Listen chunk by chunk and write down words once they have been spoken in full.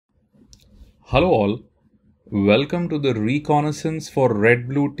Hello all, welcome to the Reconnaissance for Red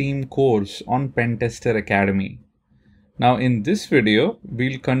Blue Team course on Pentester Academy. Now in this video,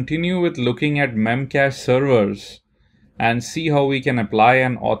 we'll continue with looking at Memcache servers and see how we can apply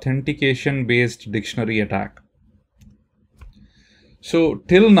an authentication based dictionary attack. So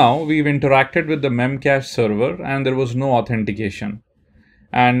till now, we've interacted with the Memcache server and there was no authentication.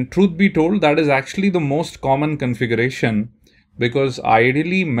 And truth be told, that is actually the most common configuration, because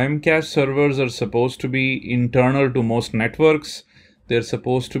ideally Memcache servers are supposed to be internal to most networks. They're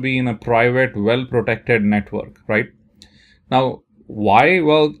supposed to be in a private, well-protected network, right? Now, why?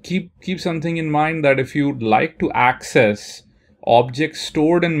 Well, keep something in mind that if you'd like to access objects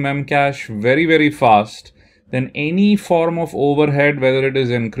stored in Memcache very fast, then any form of overhead, whether it is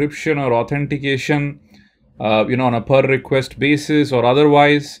encryption or authentication, on a per request basis or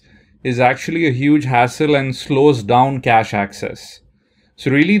otherwise, is actually a huge hassle and slows down cache access.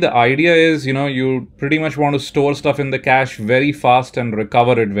 So really the idea is, you pretty much want to store stuff in the cache very fast and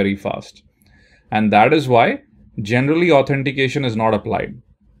recover it very fast. And that is why generally authentication is not applied.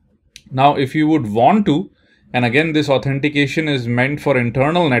 Now, if you would want to, and again, this authentication is meant for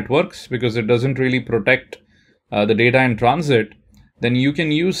internal networks because it doesn't really protect the data in transit, then you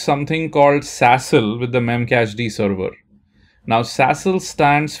can use something called SASL with the Memcache server. Now, SASL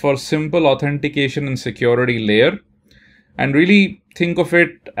stands for Simple Authentication and Security Layer, and really think of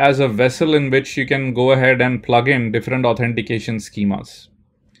it as a vessel in which you can go ahead and plug in different authentication schemas.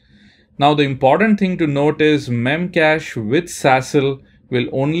 Now, the important thing to note is Memcache with SASL will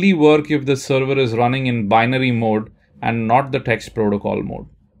only work if the server is running in binary mode and not the text protocol mode.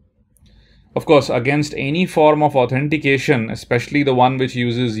 Of course, against any form of authentication, especially the one which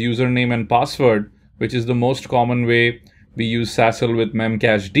uses username and password, which is the most common way we use SASL with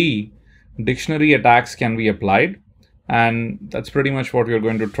Memcache, dictionary attacks can be applied. And that's pretty much what we're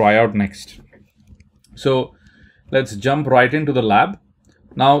going to try out next. So let's jump right into the lab.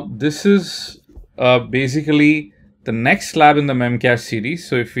 Now, this is basically the next lab in the Memcache series.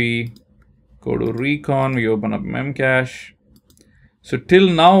 So if we go to Recon, we open up Memcache. So till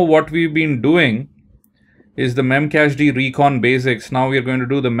now, what we've been doing is the Memcache Recon basics. Now we are going to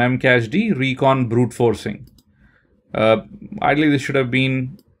do the Memcache Recon brute forcing. Ideally, this should have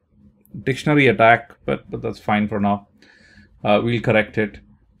been dictionary attack, but that's fine for now. We'll correct it.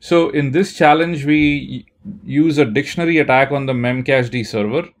 So in this challenge, we use a dictionary attack on the Memcache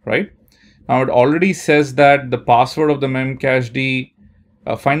server, right? Now it already says that the password of the Memcache,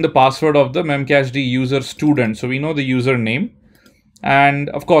 find the password of the Memcache user student. So we know the username. And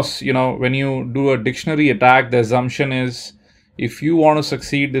of course, when you do a dictionary attack, the assumption is if you want to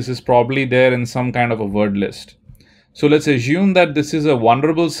succeed, this is probably there in some kind of a word list. So let's assume that this is a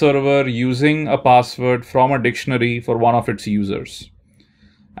vulnerable server using a password from a dictionary for one of its users.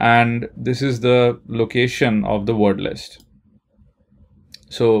 And this is the location of the word list.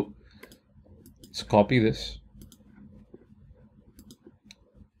 So let's copy this.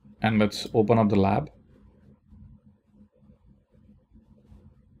 And let's open up the lab.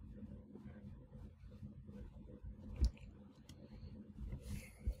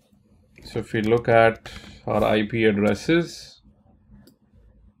 So if we look at our IP addresses,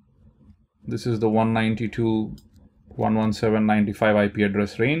 this is the 192.117.95 IP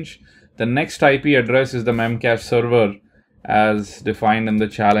address range. The next IP address is the Memcache server as defined in the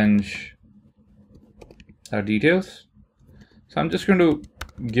challenge details. So I'm just going to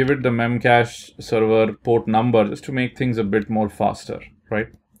give it the Memcache server port number just to make things a bit more faster, right?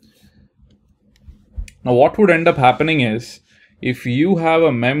 Now what would end up happening is, if you have a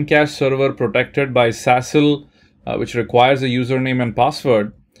Memcache server protected by SASL, which requires a username and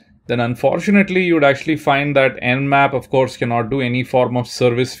password, then unfortunately you would actually find that Nmap, of course, cannot do any form of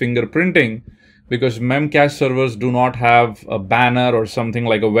service fingerprinting because Memcache servers do not have a banner or something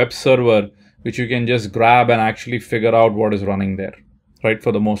like a web server, which you can just grab and actually figure out what is running there, right,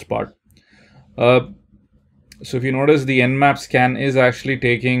 for the most part. So if you notice, the Nmap scan is actually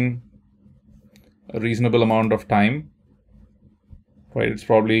taking a reasonable amount of time. Right, it's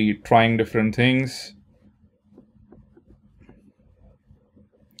probably trying different things.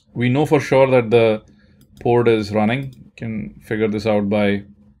 We know for sure that the port is running. You can figure this out by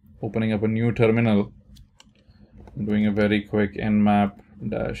opening up a new terminal, doing a very quick nmap-n-p,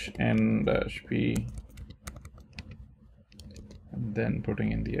 and then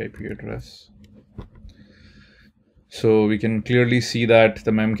putting in the IP address. So we can clearly see that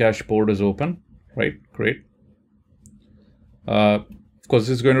the Memcache port is open, right? Great. Of course,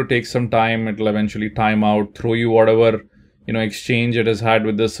 this is going to take some time. It will eventually time out, throw you whatever exchange it has had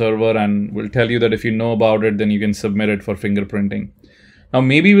with the server, and will tell you that if you know about it, then you can submit it for fingerprinting. Now,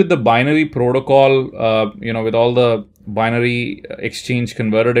 maybe with the binary protocol, with all the binary exchange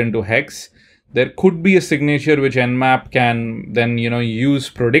converted into hex, there could be a signature which Nmap can then, use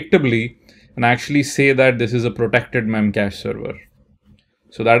predictably and actually say that this is a protected Memcache server.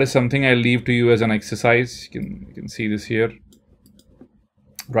 So that is something I'll leave to you as an exercise. You can see this here,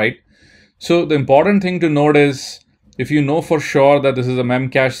 right? So the important thing to note is, if you know for sure that this is a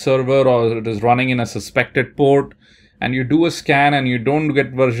Memcache server or it is running in a suspected port, and you do a scan and you don't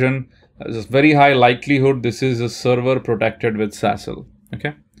get version, there's a very high likelihood this is a server protected with SASL.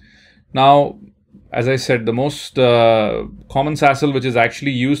 Okay. Now, as I said, the most common SASL which is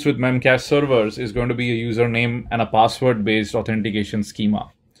actually used with Memcache servers is going to be a username and a password based authentication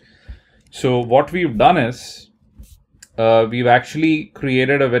schema. So what we've done is, we've actually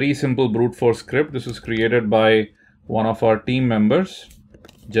created a very simple brute force script. This was created by one of our team members,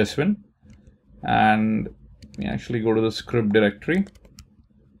 Jeswin, and we actually go to the script directory.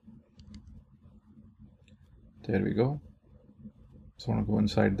 There we go. So I want to go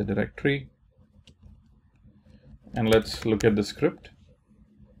inside the directory and let's look at the script.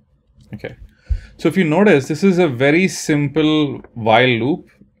 Okay. So if you notice, this is a very simple while loop.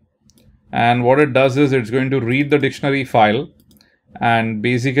 And what it does is it's going to read the dictionary file and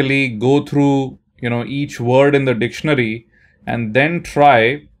basically go through, each word in the dictionary and then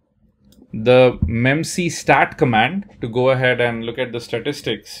try the memcstat command to go ahead and look at the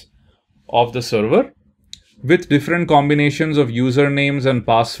statistics of the server with different combinations of usernames and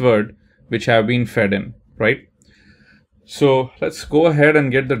password which have been fed in, right? So let's go ahead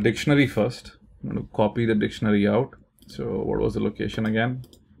and get the dictionary first. I'm going to copy the dictionary out. So what was the location again?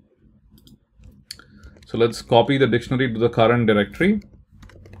 So let's copy the dictionary to the current directory.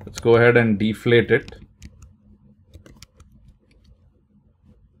 Let's go ahead and deflate it.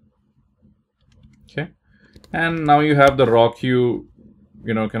 Okay. And now you have the raw queue,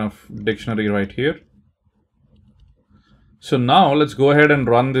 kind of dictionary right here. So now let's go ahead and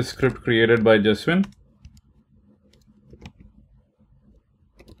run this script created by Jeswin.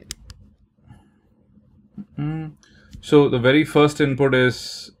 So the very first input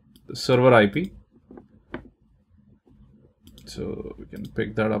is server IP. So we can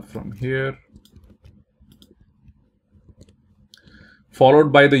pick that up from here.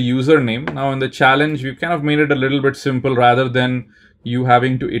 Followed by the username. Now in the challenge, we've kind of made it a little bit simple. Rather than you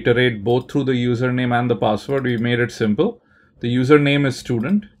having to iterate both through the username and the password, we made it simple. The username is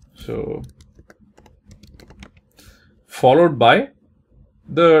student. So followed by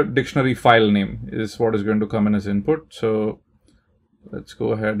the dictionary file name is what is going to come in as input. So let's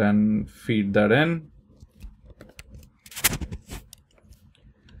go ahead and feed that in.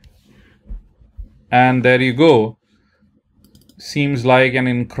 And there you go. Seems like an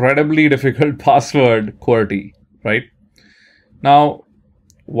incredibly difficult password, QWERTY, right? Now,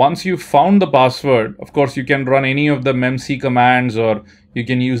 once you've found the password, of course, you can run any of the memc commands, or you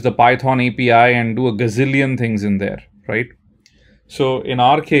can use the Python API and do a gazillion things in there, right? So in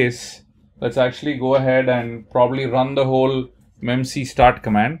our case, let's actually go ahead and probably run the whole memcstat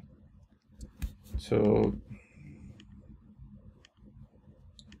command. So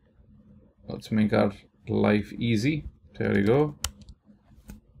let's make our life easy. There we go.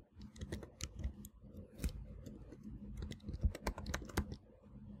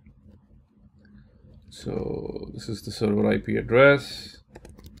 So this is the server IP address.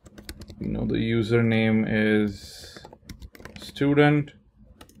 The username is student.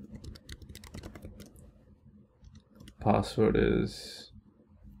 Password is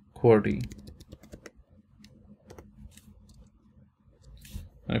QWERTY.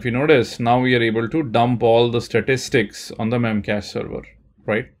 And if you notice, now we are able to dump all the statistics on the Memcache server,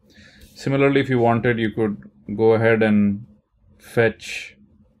 right? Similarly, if you wanted, you could go ahead and fetch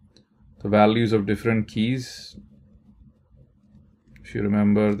the values of different keys. If you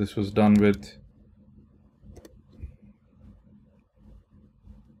remember, this was done with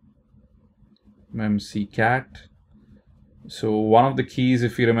memccat. So one of the keys,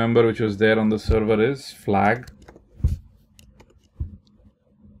 if you remember, which was there on the server is flag.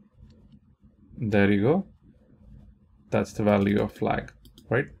 There you go. That's the value of flag,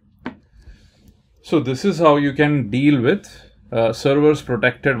 right? So this is how you can deal with servers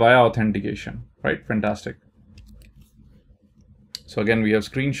protected via authentication, right? Fantastic. So again, we have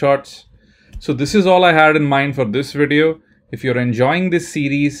screenshots. So this is all I had in mind for this video. If you're enjoying this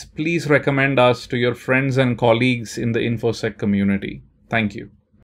series, please recommend us to your friends and colleagues in the InfoSec community. Thank you.